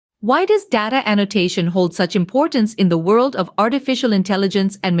Why does data annotation hold such importance in the world of artificial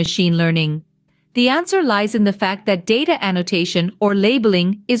intelligence and machine learning? The answer lies in the fact that data annotation or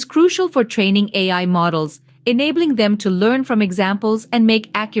labeling is crucial for training AI models, enabling them to learn from examples and make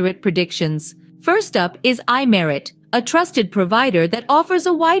accurate predictions. First up is iMerit, a trusted provider that offers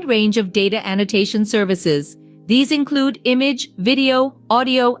a wide range of data annotation services. These include image, video,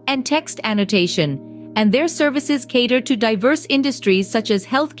 audio, and text annotation, and their services cater to diverse industries such as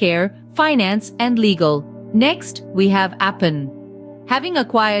healthcare, finance, and legal. Next, we have Appen. Having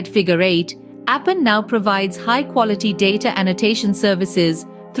acquired Figure 8, Appen now provides high-quality data annotation services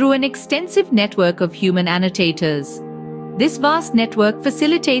through an extensive network of human annotators. This vast network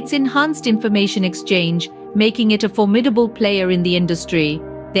facilitates enhanced information exchange, making it a formidable player in the industry.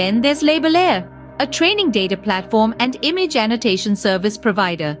 Then there's Labellerr, a training data platform and image annotation service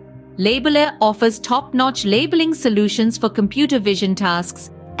provider. Labellerr offers top-notch labeling solutions for computer vision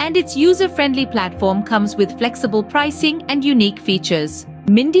tasks, and its user-friendly platform comes with flexible pricing and unique features.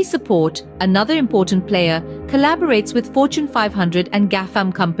 Mindy Support, another important player, collaborates with Fortune 500 and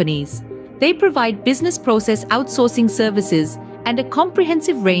GAFAM companies. They provide business process outsourcing services and a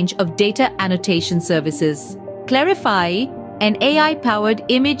comprehensive range of data annotation services. Clarifai, an AI-powered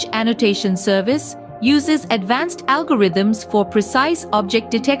image annotation service, uses advanced algorithms for precise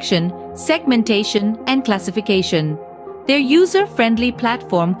object detection, segmentation, and classification. Their user-friendly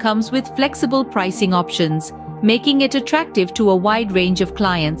platform comes with flexible pricing options, making it attractive to a wide range of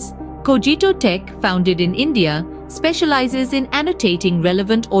clients. Cogito Tech, founded in India, specializes in annotating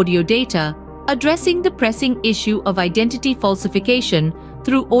relevant audio data, addressing the pressing issue of identity falsification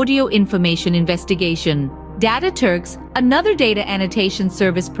through audio information investigation. Dataturks, another data annotation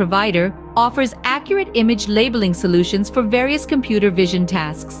service provider, offers accurate image labeling solutions for various computer vision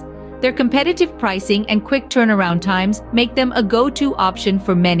tasks. Their competitive pricing and quick turnaround times make them a go-to option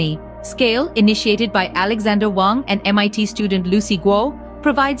for many. Scale, initiated by Alexander Wang and MIT student Lucy Guo,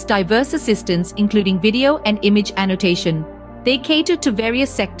 provides diverse assistance including video and image annotation. They cater to various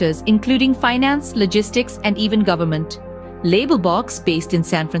sectors including finance, logistics, and even government. Labelbox, based in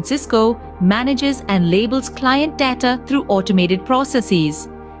San Francisco, manages and labels client data through automated processes.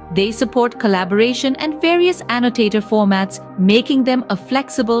 They support collaboration and various annotator formats, making them a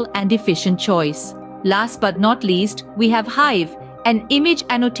flexible and efficient choice. Last but not least, we have Hive, an image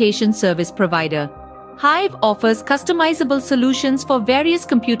annotation service provider. Hive offers customizable solutions for various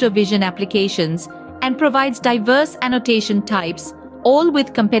computer vision applications and provides diverse annotation types, all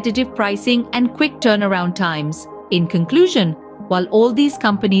with competitive pricing and quick turnaround times. In conclusion, while all these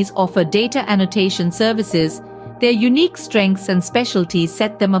companies offer data annotation services, their unique strengths and specialties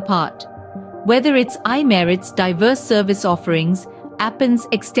set them apart. Whether it's iMerit's diverse service offerings, Appen's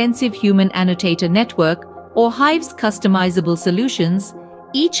extensive human annotator network, or Hive's customizable solutions,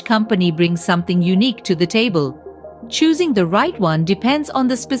 each company brings something unique to the table. Choosing the right one depends on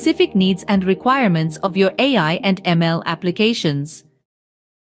the specific needs and requirements of your AI and ML applications.